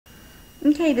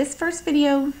Okay, this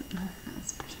video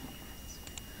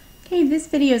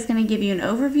is going to give you an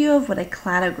overview of what a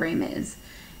cladogram is.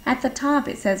 At the top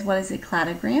it says, what is a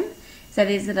cladogram?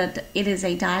 It is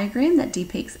a diagram that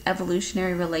depicts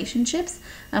evolutionary relationships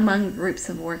among groups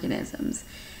of organisms.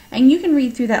 And you can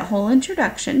read through that whole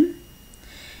introduction.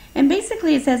 And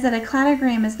basically it says that a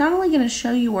cladogram is not only going to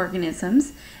show you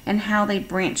organisms and how they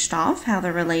branched off, how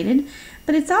they're related,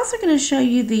 but it's also going to show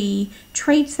you the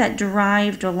traits that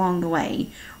derived along the way,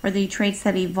 or the traits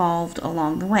that evolved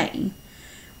along the way.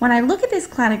 When I look at this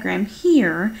cladogram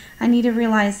here, I need to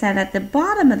realize that at the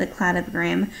bottom of the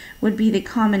cladogram would be the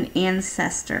common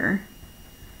ancestor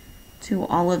to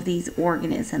all of these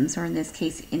organisms, or in this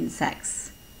case,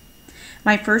 insects.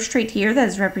 My first trait here that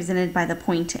is represented by the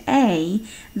point A,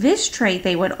 this trait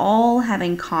they would all have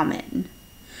in common.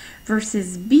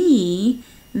 Versus B,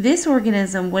 this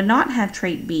organism would not have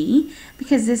trait B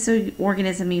because this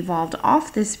organism evolved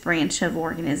off this branch of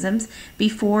organisms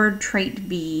before trait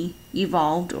B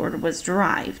evolved or was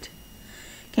derived.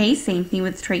 Okay, same thing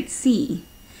with trait C.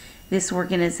 This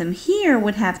organism here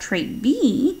would have trait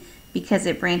B because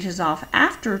it branches off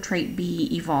after trait B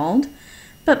evolved,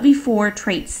 but before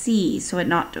trait C, so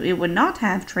it would not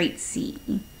have trait C.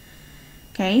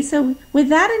 Okay, so with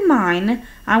that in mind,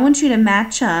 I want you to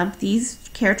match up these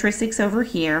characteristics over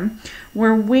here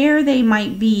where they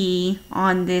might be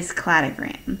on this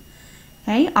cladogram.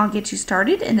 Okay, I'll get you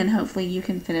started and then hopefully you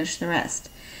can finish the rest.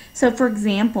 So for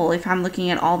example, if I'm looking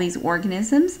at all these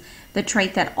organisms, the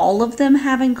trait that all of them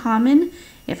have in common,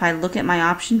 if I look at my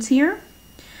options here,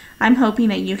 I'm hoping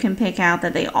that you can pick out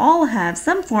that they all have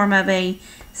some form of a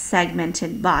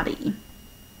segmented body.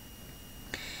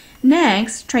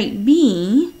 Next, trait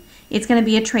B, it's going to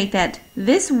be a trait that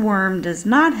this worm does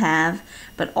not have,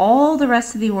 but all the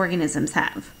rest of the organisms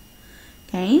have.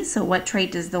 Okay, so what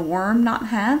trait does the worm not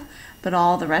have, but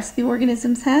all the rest of the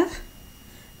organisms have?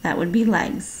 That would be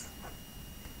legs.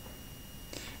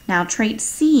 Now trait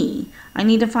C, I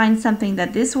need to find something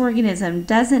that this organism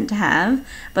doesn't have,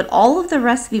 but all of the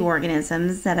rest of the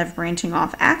organisms that have branching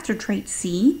off after trait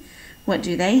C, what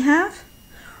do they have?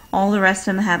 All the rest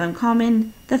of them have in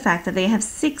common the fact that they have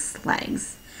 6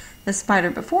 legs. The spider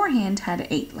beforehand had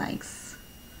 8 legs.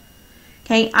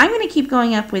 Okay, I'm going to keep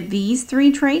going up with these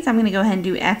 3 traits. I'm going to go ahead and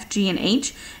do F, G, and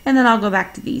H, and then I'll go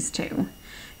back to these 2.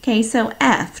 Okay, so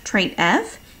F, trait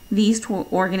F, these 2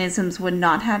 organisms would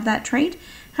not have that trait.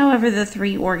 However, the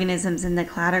 3 organisms in the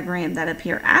cladogram that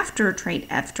appear after trait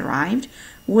F derived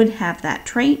would have that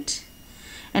trait.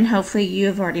 And hopefully you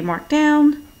have already marked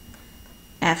down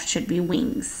F should be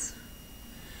wings.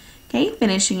 Okay,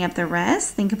 finishing up the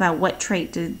rest, think about what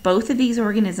trait did both of these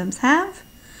organisms have.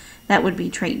 That would be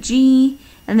trait G,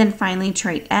 and then finally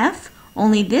trait F.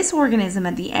 Only this organism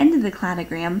at the end of the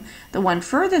cladogram, the one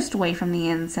furthest away from the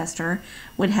ancestor,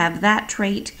 would have that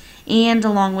trait, and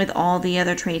along with all the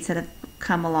other traits that have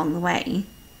come along the way.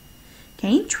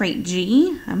 Okay, trait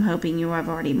G, I'm hoping you have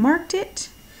already marked it.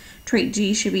 Trait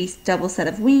G should be double set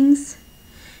of wings,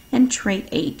 and trait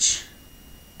H,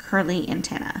 curly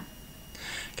antenna.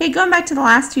 Okay, going back to the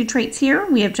last 2 traits here,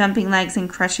 we have jumping legs and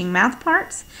crushing mouth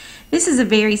parts. This is a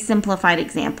very simplified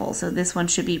example, so this one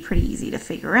should be pretty easy to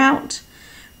figure out.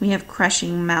 We have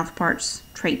crushing mouth parts,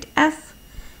 trait F,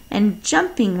 and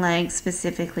jumping legs,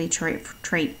 specifically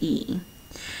trait E.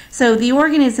 So the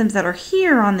organisms that are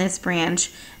here on this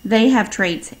branch, they have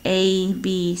traits A,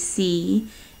 B, C,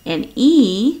 and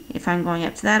E if I'm going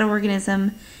up to that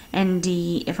organism, and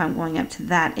D if I'm going up to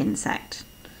that insect.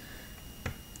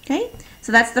 Okay,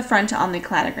 so that's the front on the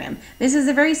cladogram. This is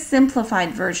a very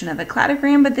simplified version of a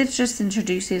cladogram, but this just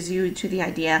introduces you to the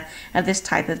idea of this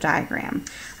type of diagram.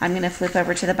 I'm going to flip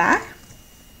over to the back.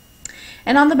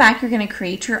 And on the back, you're going to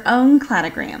create your own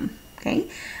cladogram. Okay,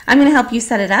 I'm going to help you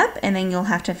set it up, and then you'll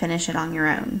have to finish it on your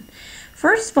own.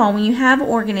 First of all, when you have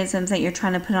organisms that you're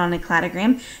trying to put on a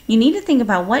cladogram, you need to think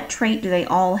about what trait do they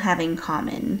all have in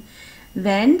common.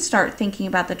 Then start thinking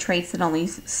about the traits that only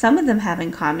some of them have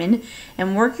in common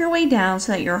and work your way down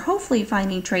so that you're hopefully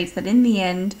finding traits that in the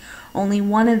end only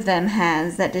one of them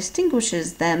has that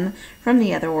distinguishes them from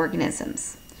the other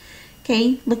organisms.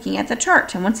 Okay, looking at the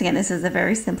chart, and once again this is a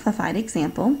very simplified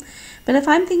example, but if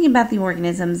I'm thinking about the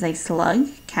organisms a slug,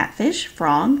 catfish,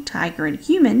 frog, tiger, and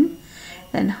human,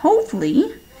 then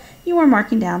hopefully you are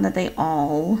marking down that they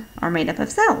all are made up of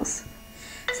cells.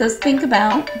 So think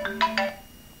about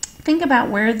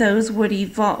where those would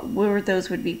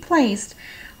be placed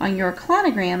on your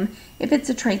cladogram if it's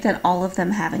a trait that all of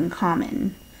them have in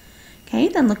common. Okay,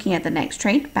 then looking at the next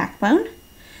trait, backbone.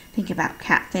 Think about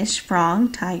catfish,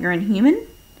 frog, tiger, and human.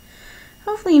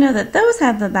 Hopefully you know that those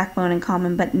have the backbone in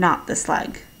common, but not the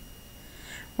slug.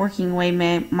 Working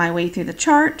my way through the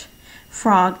chart,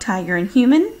 frog, tiger, and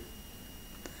human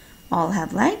all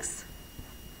have legs.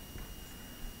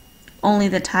 Only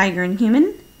the tiger and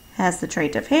human has the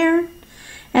trait of hair.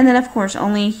 And then, of course,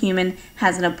 only human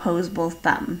has an opposable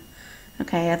thumb.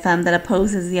 Okay, a thumb that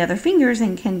opposes the other fingers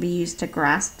and can be used to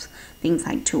grasp things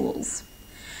like tools.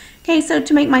 Okay, so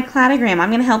to make my cladogram,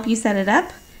 I'm going to help you set it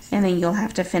up, and then you'll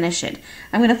have to finish it.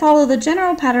 I'm going to follow the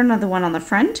general pattern of the one on the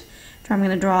front. So I'm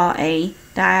going to draw a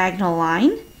diagonal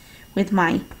line with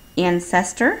my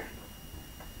ancestor,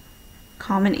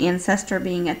 common ancestor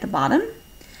being at the bottom.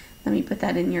 Let me put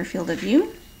that in your field of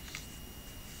view.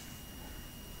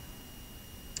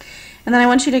 And then I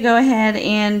want you to go ahead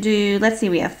and do, let's see,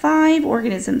 we have 5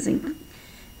 organisms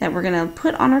that we're going to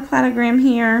put on our cladogram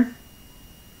here.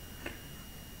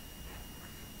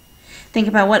 Think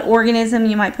about what organism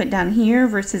you might put down here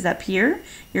versus up here.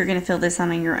 You're going to fill this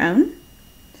on your own.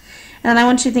 And then I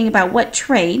want you to think about what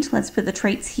trait, let's put the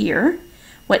traits here,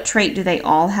 what trait do they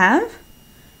all have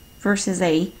versus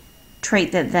a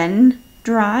trait that then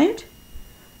derived,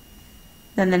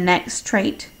 then the next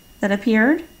trait that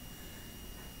appeared,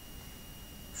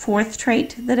 4th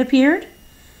trait that appeared,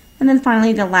 and then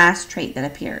finally the last trait that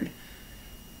appeared.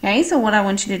 Okay, so what I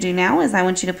want you to do now is I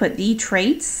want you to put the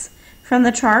traits from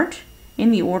the chart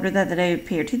in the order that they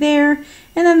appeared there,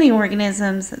 and then the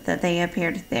organisms that they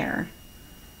appeared there.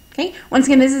 Okay, once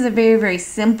again, this is a very, very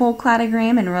simple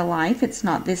cladogram in real life. It's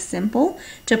not this simple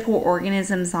to put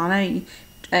organisms on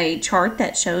a chart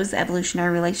that shows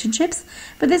evolutionary relationships,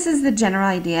 but this is the general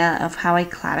idea of how a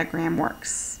cladogram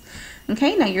works.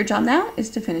 Okay, now your job now is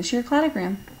to finish your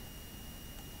cladogram.